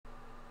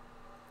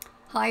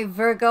Hi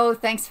Virgo,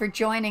 thanks for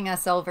joining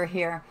us over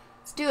here.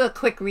 Let's do a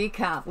quick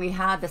recap. We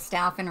had the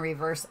staff in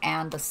reverse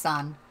and the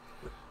sun.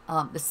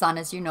 The sun,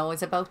 as you know,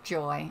 is about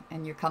joy,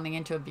 and you're coming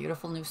into a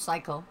beautiful new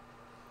cycle.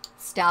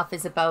 Staff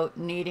is about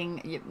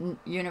needing,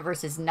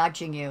 universe is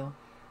nudging you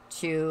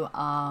to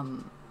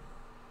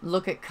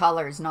look at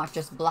colors, not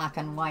just black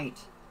and white.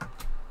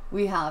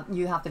 You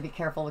have to be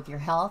careful with your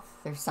health.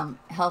 There's some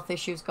health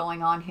issues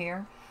going on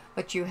here,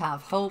 but you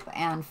have hope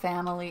and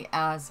family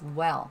as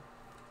well,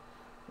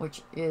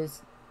 which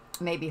is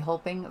maybe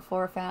hoping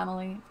for a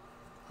family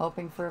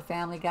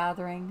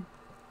gathering,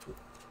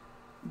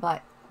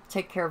 but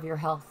take care of your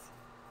health.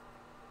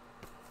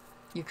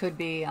 You could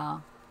be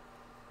a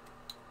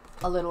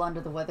little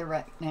under the weather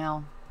right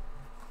now,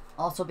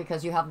 also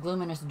because you have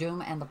gloominess,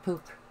 doom, and the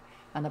pook,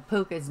 and the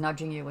pook is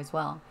nudging you as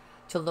well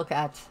to look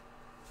at,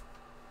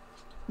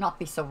 not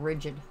be so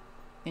rigid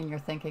in your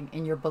thinking,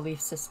 in your belief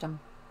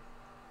system.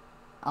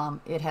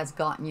 It has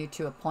gotten you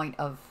to a point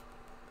of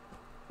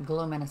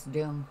gloominess,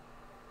 doom.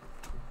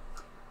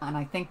 And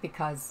I think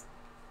because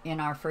in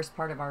our first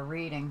part of our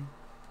reading,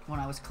 when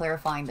I was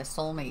clarifying the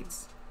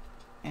soulmates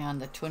and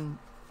the twin,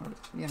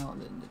 you know,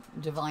 the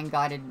divine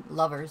guided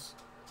lovers,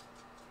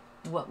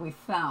 what we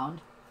found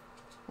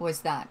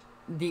was that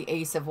the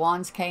Ace of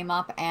Wands came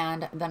up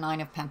and the Nine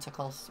of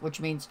Pentacles,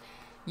 which means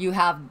you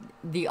have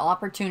the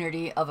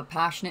opportunity of a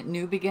passionate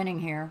new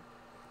beginning here,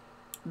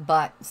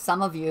 but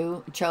some of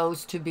you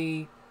chose to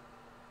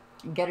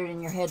get it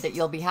in your head that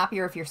you'll be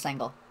happier if you're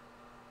single,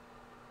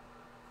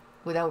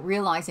 without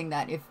realizing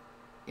that if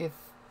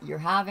you're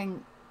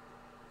having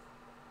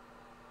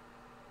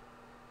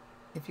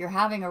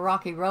a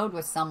rocky road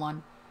with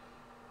someone,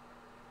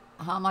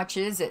 how much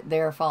is it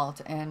their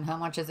fault and how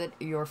much is it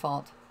your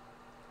fault?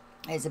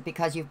 Is it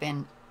because you've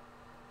been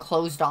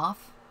closed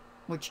off,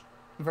 which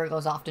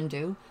Virgos often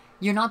do?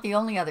 You're not the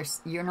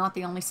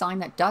only sign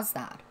that does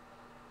that.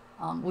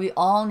 We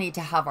all need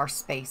to have our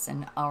space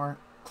and our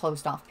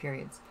closed off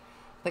periods.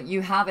 But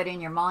you have it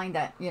in your mind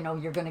that, you know,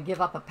 you're going to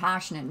give up a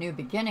passionate new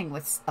beginning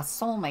with a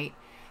soulmate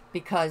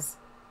because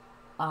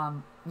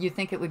you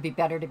think it would be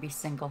better to be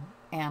single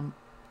and,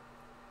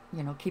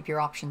 you know, keep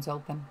your options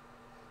open.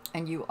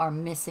 And you are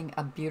missing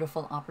a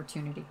beautiful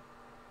opportunity.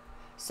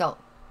 So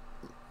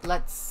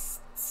let's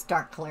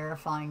start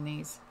clarifying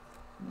these.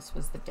 This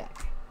was the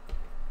deck.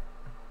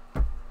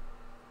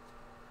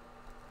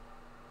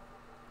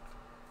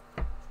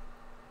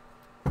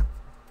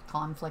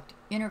 Conflict,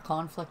 inner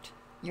conflict.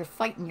 You're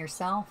fighting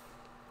yourself.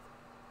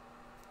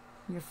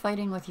 You're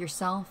fighting with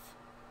yourself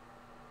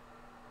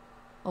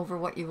over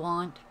what you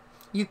want.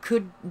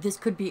 This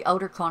could be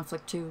outer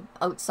conflict too,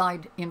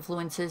 outside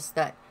influences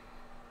that,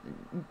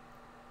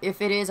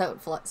 if it is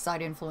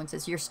outside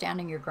influences, you're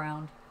standing your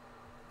ground.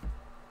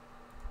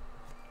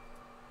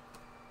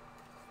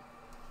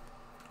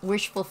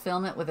 Wish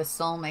fulfillment with a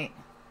soulmate,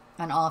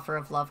 an offer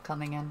of love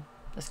coming in.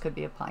 This could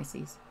be a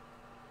Pisces,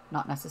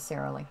 not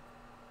necessarily.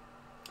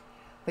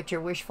 But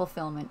your wish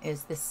fulfillment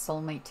is this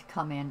soulmate to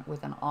come in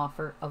with an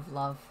offer of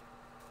love.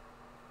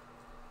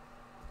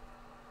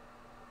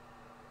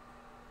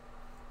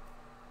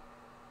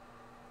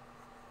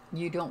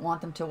 You don't want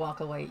them to walk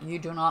away. You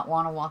do not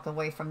want to walk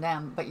away from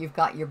them, but you've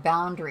got your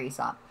boundaries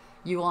up.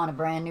 You want a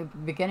brand new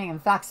beginning. In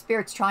fact,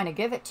 Spirit's trying to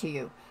give it to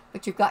you,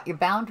 but you've got your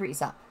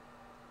boundaries up.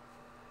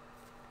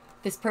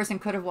 This person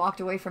could have walked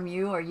away from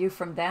you or you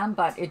from them,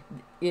 but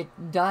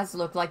it does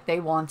look like they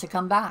want to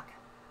come back,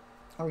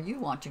 or you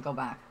want to go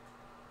back.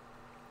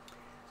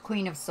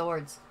 Queen of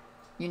Swords.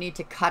 You need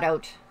to cut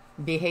out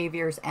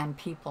behaviors and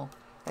people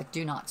that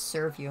do not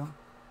serve you,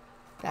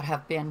 that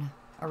have been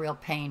a real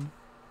pain.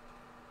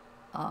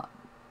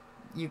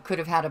 You could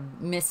have had a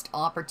missed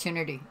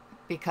opportunity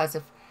because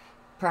of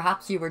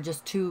perhaps you were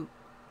just too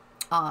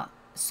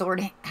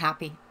sword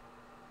happy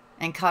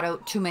and cut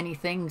out too many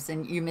things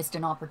and you missed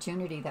an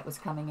opportunity that was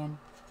coming in.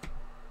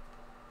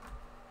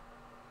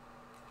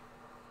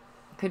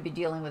 Could be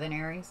dealing with an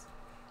Aries.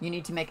 You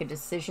need to make a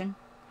decision.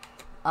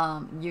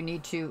 You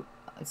need to,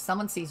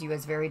 someone sees you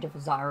as very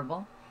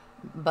desirable,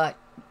 but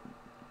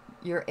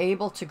you're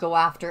able to go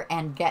after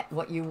and get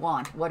what you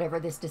want, whatever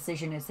this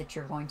decision is that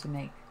you're going to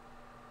make.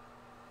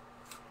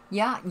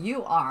 Yeah,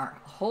 you are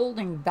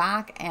holding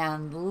back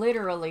and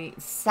literally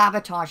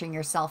sabotaging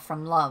yourself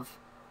from love.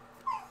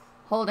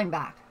 Holding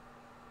back.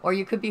 Or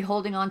you could be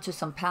holding on to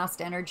some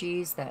past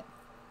energies that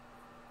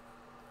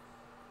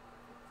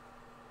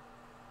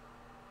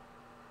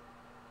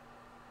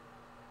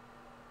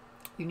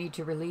you need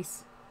to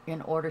release in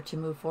order to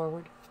move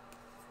forward.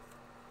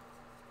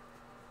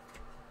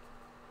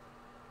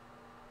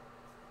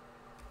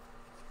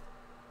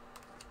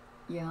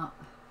 Yeah,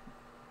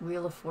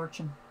 Wheel of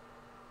Fortune.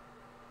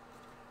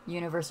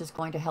 Universe is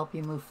going to help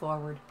you move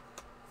forward.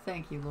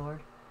 Thank you, Lord.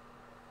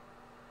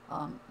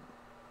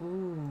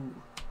 Ooh.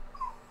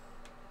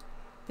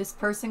 This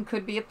person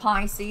could be a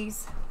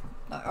Pisces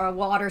or a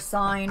water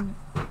sign.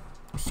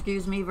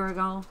 Excuse me,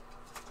 Virgo.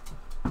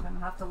 I'm going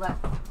to have to let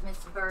Miss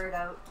Bird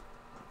out.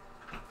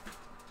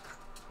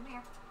 Come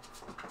here.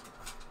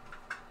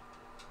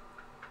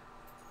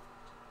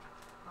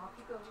 Off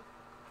you go.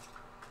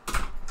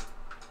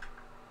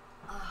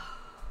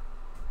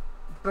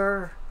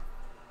 Brr.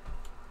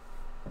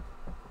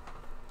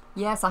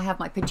 Yes, I have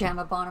my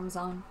pajama bottoms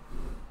on.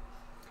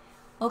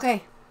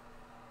 Okay.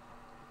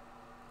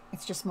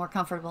 It's just more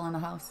comfortable in the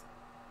house.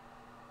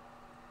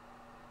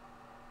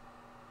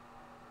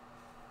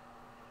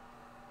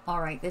 All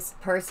right, this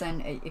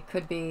person, it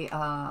could be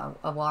a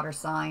water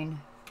sign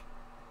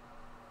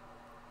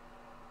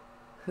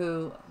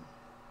who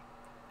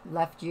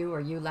left you or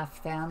you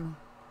left them.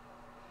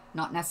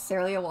 Not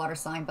necessarily a water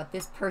sign, but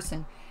this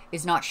person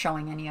is not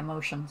showing any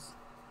emotions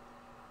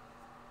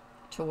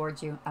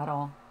towards you at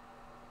all.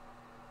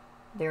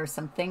 There are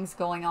some things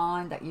going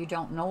on that you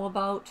don't know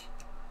about.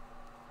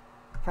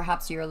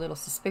 Perhaps you're a little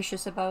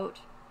suspicious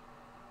about.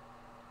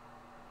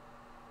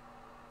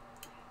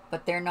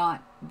 But they're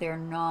not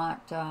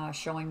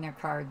showing their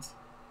cards.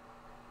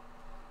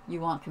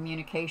 You want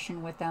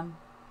communication with them,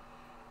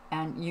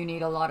 and you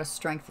need a lot of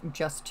strength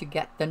just to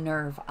get the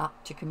nerve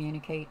up to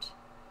communicate.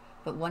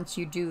 But once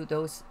you do,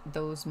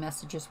 those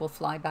messages will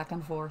fly back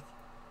and forth,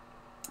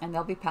 and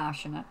they'll be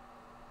passionate.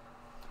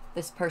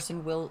 This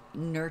person will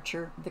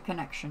nurture the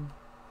connection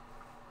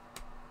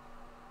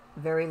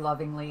very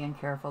lovingly and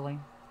carefully.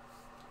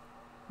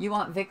 You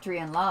want victory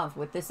and love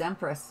with this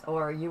Empress,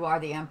 or you are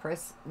the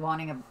Empress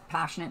wanting a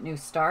passionate new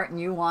start, and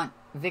you want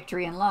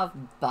victory and love,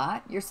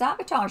 but you're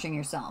sabotaging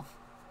yourself.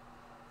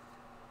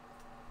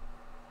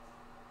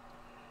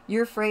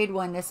 You're afraid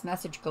when this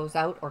message goes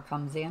out or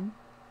comes in.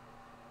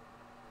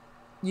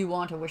 You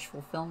want a wish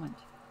fulfillment.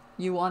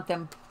 You want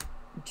them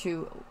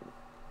to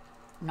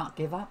not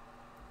give up.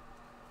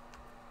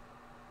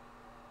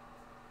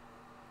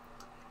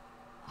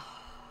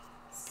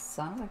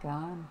 Son of a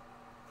gun.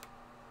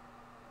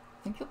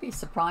 I think you'll be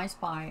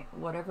surprised by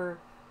whatever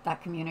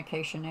that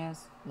communication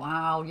is.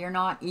 Wow, you're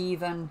not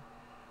even...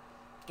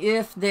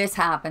 If this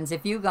happens,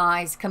 if you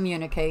guys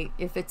communicate,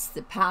 if it's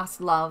the past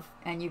love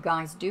and you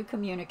guys do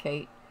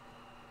communicate,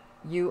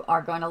 you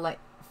are going to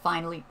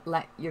finally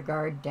let your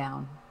guard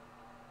down.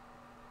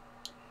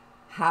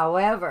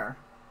 However,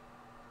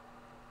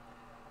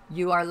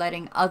 you are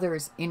letting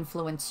others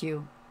influence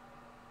you.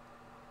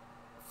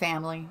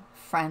 Family,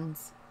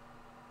 friends.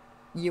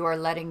 You are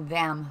letting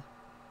them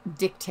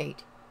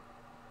dictate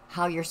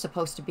how you're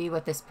supposed to be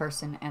with this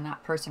person, and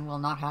that person will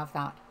not have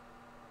that.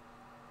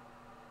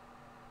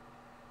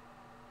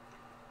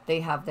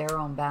 They have their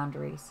own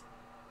boundaries,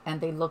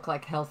 and they look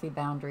like healthy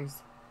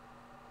boundaries.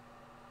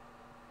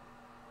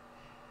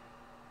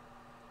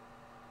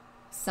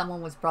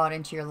 Someone was brought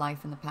into your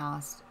life in the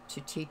past to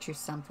teach you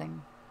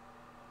something,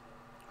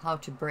 how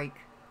to break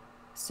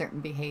certain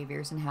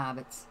behaviors and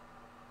habits.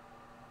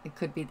 It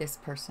could be this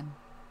person.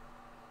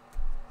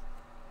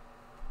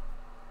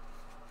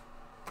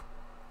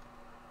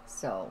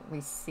 So we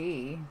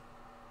see,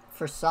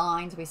 for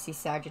signs, we see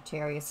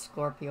Sagittarius,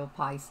 Scorpio,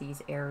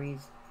 Pisces,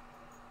 Aries,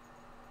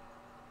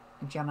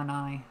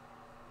 Gemini.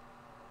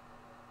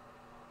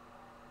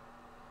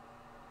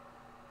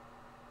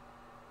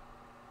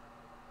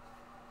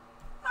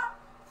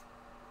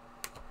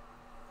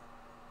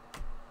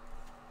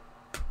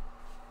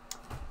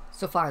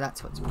 So far,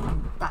 that's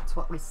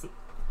what we see.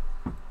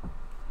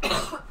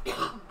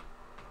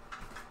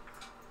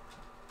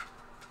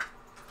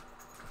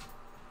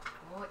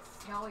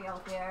 Snowy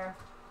out there.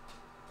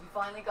 We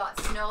finally got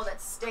snow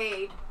that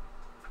stayed.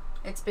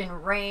 It's been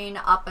rain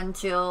up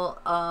until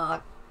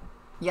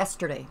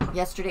yesterday.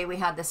 Yesterday we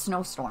had the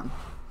snowstorm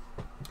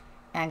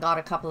and got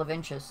a couple of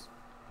inches.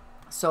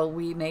 So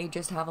we may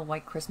just have a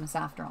white Christmas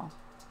after all.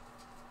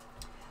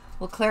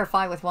 We'll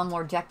clarify with one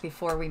more deck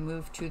before we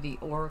move to the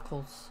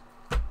oracles.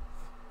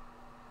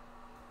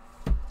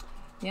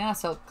 Yeah,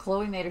 so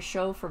Chloe made a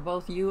show for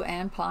both you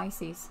and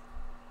Pisces.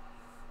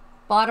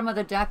 Bottom of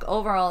the deck,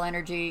 overall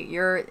energy,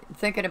 you're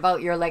thinking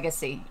about your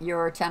legacy,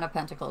 your 10 of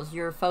Pentacles.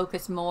 You're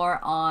focused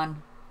more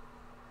on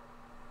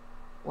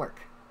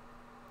work,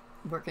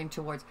 working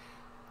towards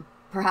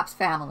perhaps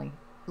family,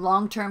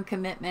 long-term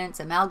commitments,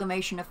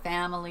 amalgamation of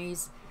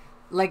families,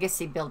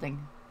 legacy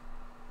building.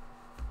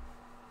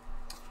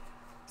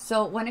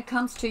 So when it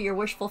comes to your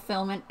wish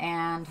fulfillment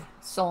and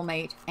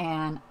soulmate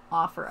and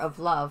offer of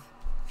love,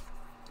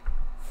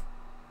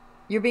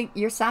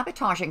 you're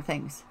sabotaging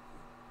things.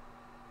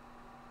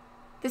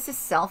 This is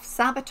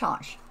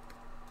self-sabotage.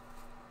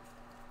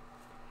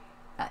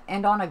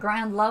 And on a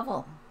grand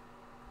level,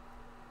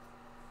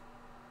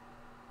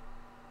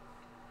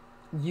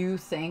 you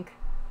think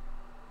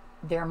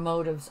their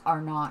motives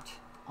are not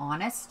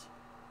honest,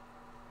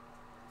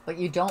 but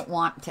you don't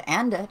want to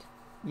end it.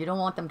 You don't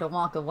want them to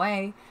walk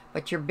away,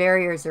 but your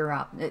barriers are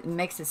up. It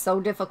makes it so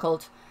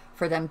difficult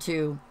for them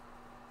to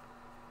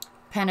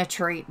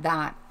penetrate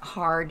that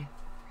hard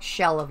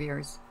shell of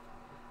yours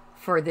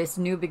for this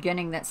new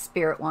beginning that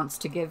Spirit wants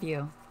to give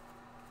you.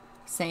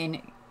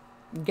 Saying,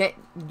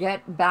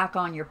 get back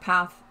on your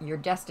path, your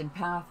destined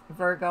path,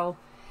 Virgo,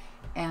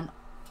 and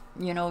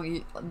you know,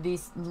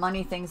 these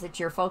money things that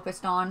you're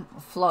focused on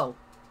flow.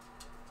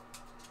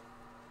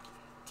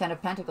 10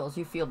 of Pentacles,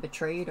 you feel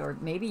betrayed, or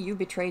maybe you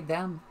betrayed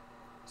them.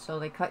 So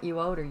they cut you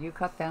out or you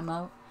cut them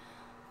out.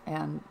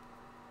 And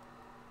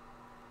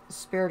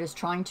Spirit is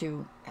trying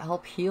to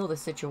help heal the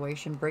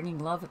situation, bringing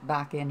love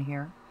back in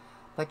here.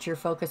 But you're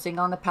focusing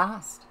on the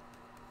past.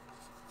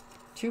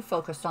 Too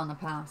focused on the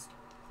past.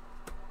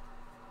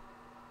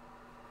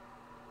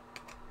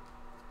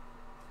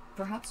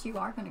 Perhaps you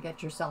are going to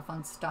get yourself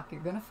unstuck.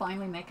 You're going to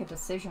finally make a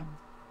decision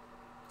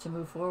to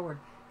move forward.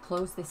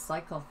 Close this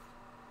cycle.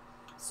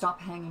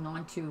 Stop hanging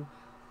on to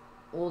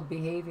old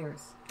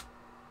behaviors.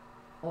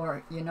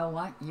 Or, you know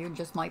what? You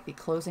just might be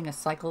closing a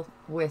cycle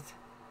with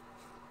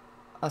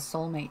a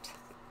soulmate.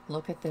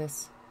 Look at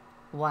this.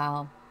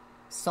 Wow.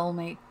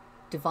 Soulmate,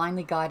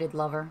 divinely guided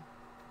lover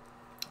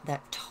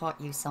that taught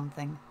you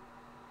something.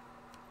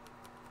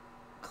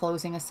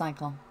 Closing a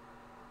cycle.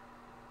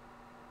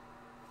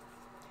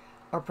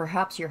 Or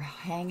perhaps you're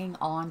hanging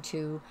on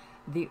to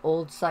the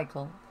old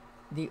cycle,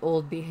 the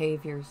old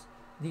behaviors,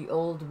 the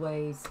old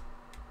ways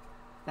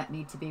that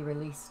need to be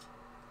released.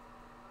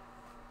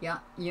 Yeah,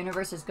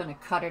 universe is going to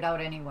cut it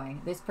out anyway.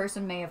 This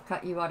person may have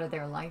cut you out of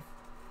their life.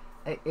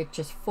 It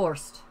just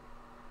forced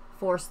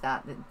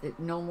that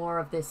no more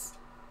of this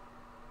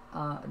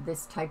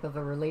this type of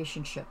a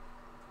relationship.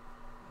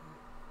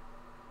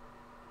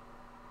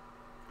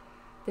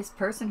 This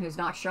person who's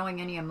not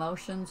showing any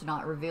emotions,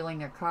 not revealing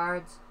their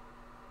cards,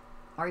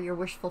 are your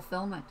wish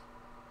fulfillment.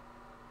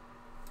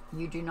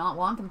 You do not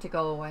want them to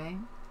go away.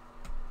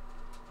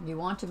 You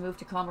want to move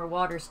to calmer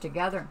waters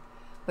together,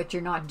 but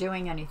you're not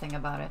doing anything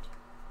about it.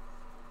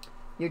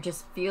 You're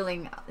just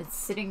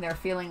sitting there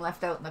feeling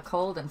left out in the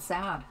cold and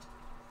sad.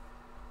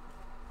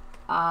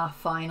 Ah,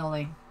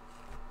 finally.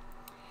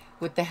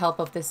 With the help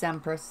of this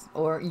Empress,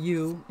 or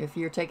you, if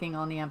you're taking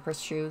on the Empress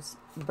shoes,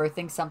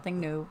 birthing something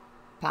new,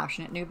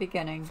 passionate new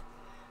beginning,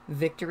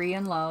 victory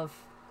in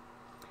love,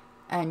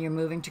 and you're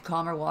moving to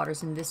calmer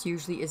waters, and this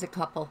usually is a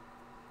couple.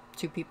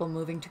 Two people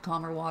moving to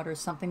calmer waters,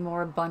 something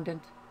more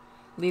abundant,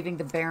 leaving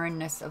the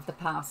barrenness of the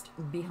past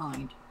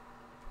behind.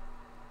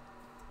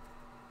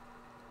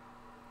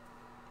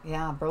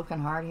 Yeah,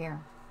 broken heart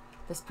here.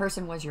 This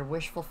person was your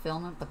wish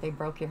fulfillment, but they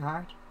broke your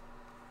heart.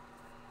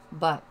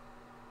 But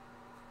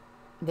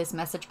this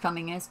message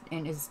coming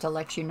in is to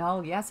let you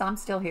know, yes, I'm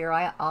still here.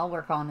 I'll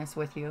work on this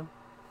with you.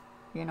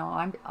 You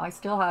know, I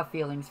still have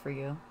feelings for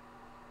you.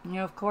 You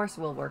know, of course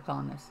we'll work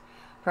on this.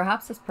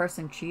 Perhaps this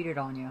person cheated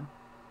on you.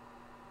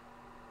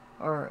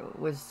 Or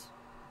was,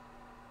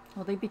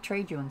 well, they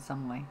betrayed you in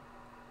some way.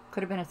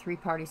 Could have been a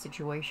three-party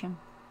situation.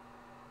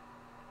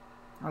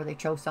 Or they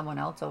chose someone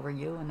else over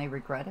you and they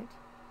regret it.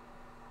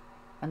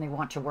 And they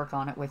want to work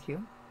on it with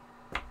you.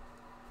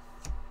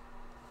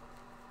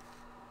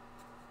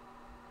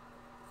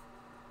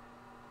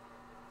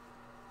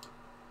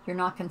 You're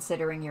not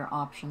considering your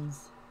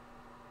options.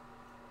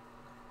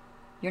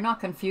 You're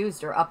not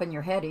confused or up in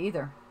your head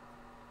either.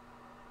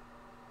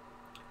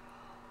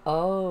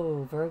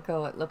 Oh,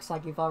 Virgo, it looks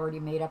like you've already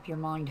made up your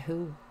mind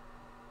who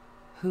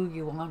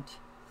you want.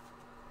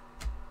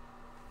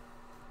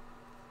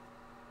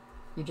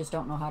 You just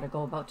don't know how to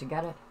go about to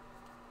get it.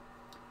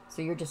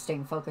 So you're just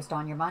staying focused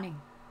on your money.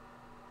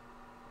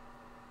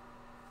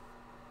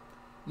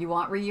 You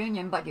want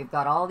reunion, but you've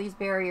got all these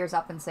barriers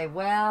up and say,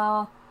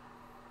 well,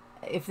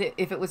 if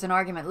it was an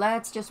argument,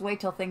 let's just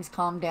wait till things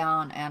calm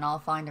down and I'll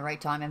find the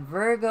right time. And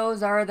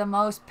Virgos are the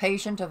most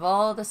patient of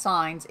all the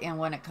signs and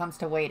when it comes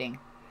to waiting.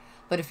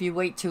 But if you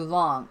wait too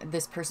long,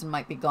 this person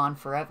might be gone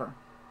forever.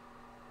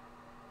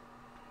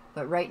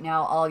 But right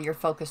now, all you're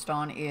focused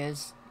on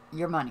is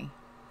your money.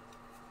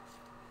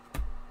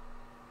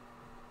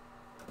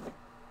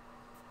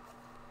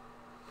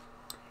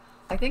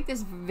 I think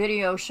this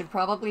video should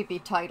probably be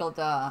titled,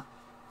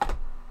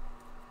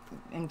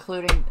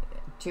 include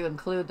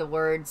the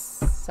words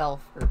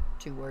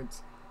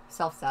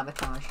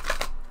self-sabotage.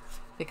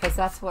 Because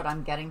that's what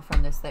I'm getting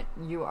from this, that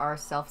you are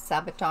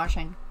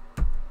self-sabotaging.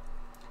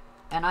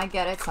 And I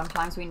get it.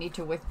 Sometimes we need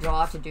to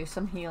withdraw to do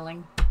some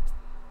healing.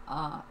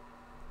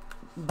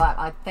 But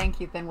I think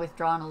you've been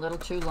withdrawn a little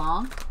too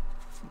long.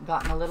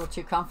 Gotten a little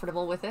too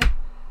comfortable with it.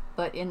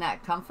 But in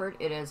that comfort,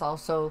 it has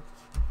also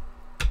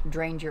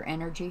drained your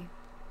energy.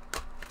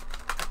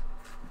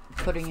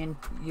 Putting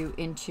you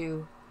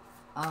into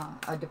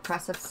a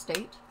depressive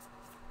state.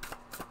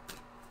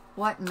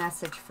 What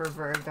message for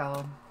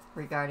Virgo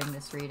regarding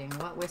this reading?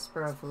 What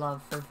whisper of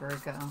love for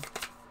Virgo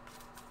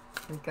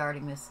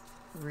regarding this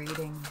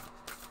reading?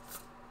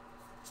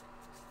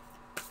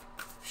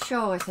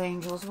 Show us,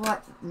 angels,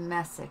 what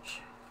message?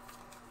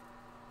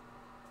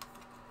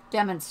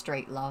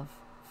 Demonstrate love.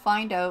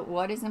 Find out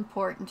what is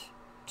important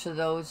to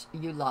those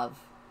you love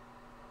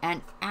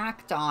and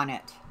act on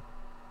it.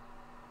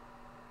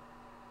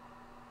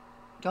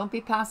 Don't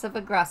be passive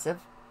aggressive.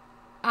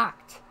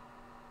 Act.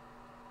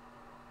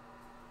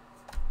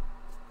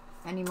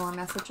 Any more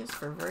messages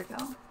for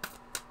Virgo?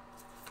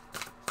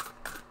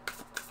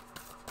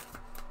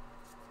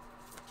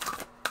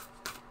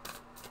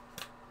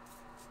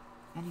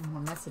 Any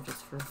more messages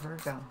for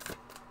Virgo?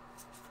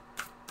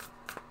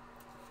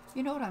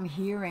 You know what I'm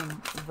hearing,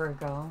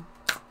 Virgo?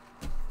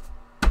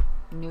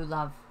 New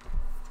love.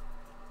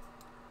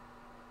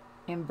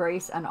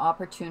 Embrace an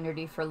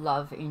opportunity for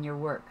love in your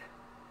work.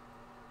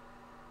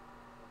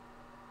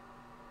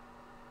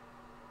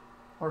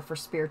 or for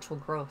spiritual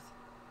growth.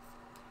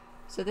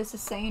 So this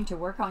is saying to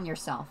work on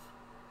yourself.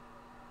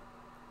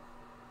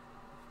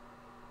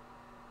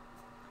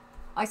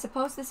 I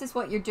suppose this is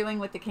what you're doing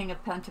with the King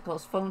of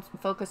Pentacles,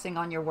 focusing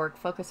on your work,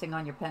 focusing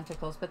on your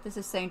pentacles. But this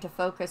is saying to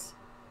focus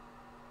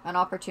an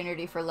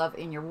opportunity for love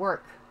in your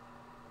work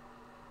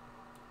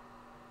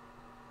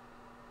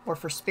or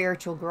for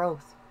spiritual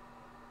growth.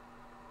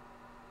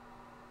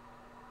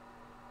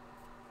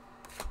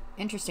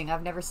 Interesting.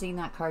 I've never seen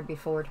that card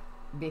before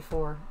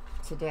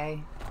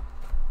today.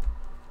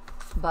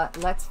 But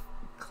let's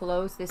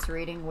close this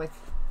reading with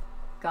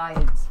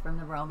guidance from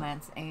the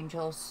romance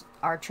angels,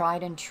 our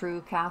tried and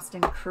true cast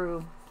and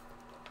crew,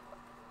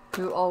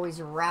 who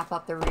always wrap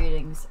up the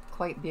readings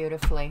quite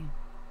beautifully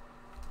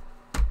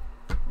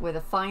with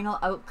a final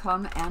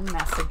outcome and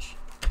message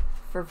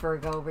for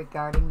Virgo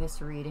regarding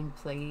this reading,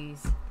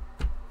 please.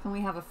 Can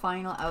we have a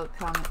final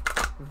outcome,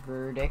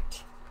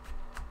 verdict,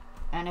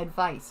 and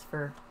advice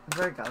for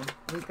Virgo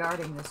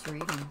regarding this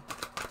reading?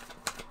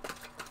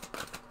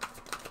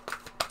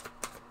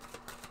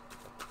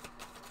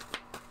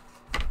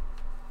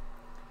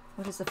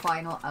 What is the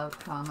final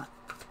outcome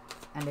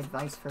and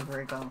advice for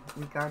Virgo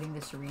regarding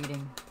this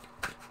reading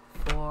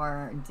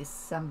for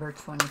December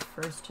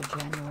 21st to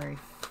January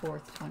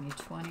 4th,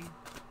 2020?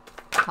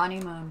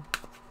 Honeymoon.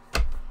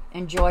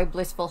 Enjoy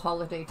blissful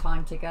holiday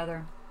time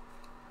together.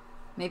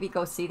 Maybe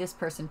go see this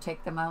person.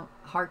 Take them out.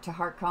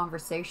 Heart-to-heart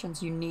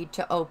conversations. You need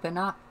to open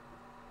up.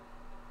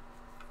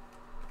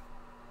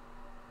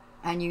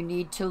 And you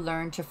need to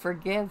learn to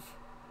forgive.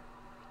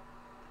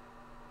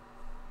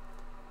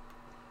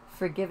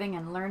 Forgiving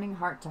and learning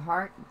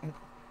heart-to-heart.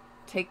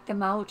 Take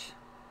them out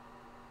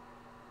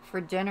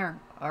for dinner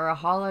or a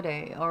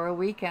holiday or a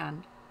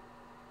weekend.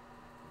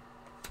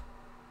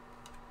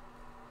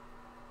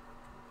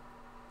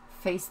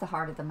 Face the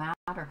heart of the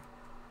matter.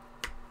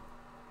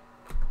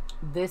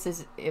 This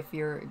is if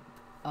you're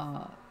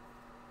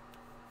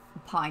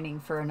pining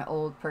for an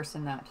old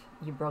person that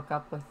you broke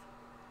up with.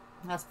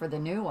 As for the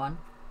new one,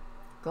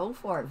 go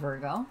for it,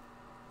 Virgo.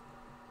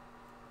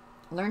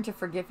 Learn to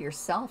forgive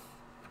yourself.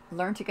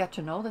 Learn to get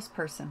to know this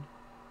person.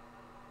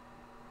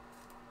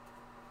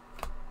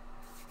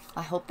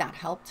 I hope that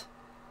helped.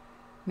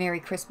 Merry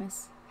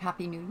Christmas.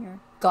 Happy New Year.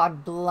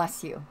 God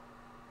bless you.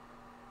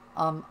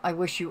 I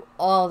wish you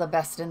all the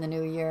best in the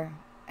new year.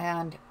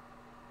 And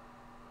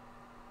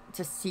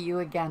to see you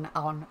again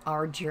on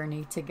our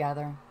journey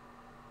together.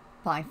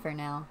 Bye for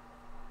now.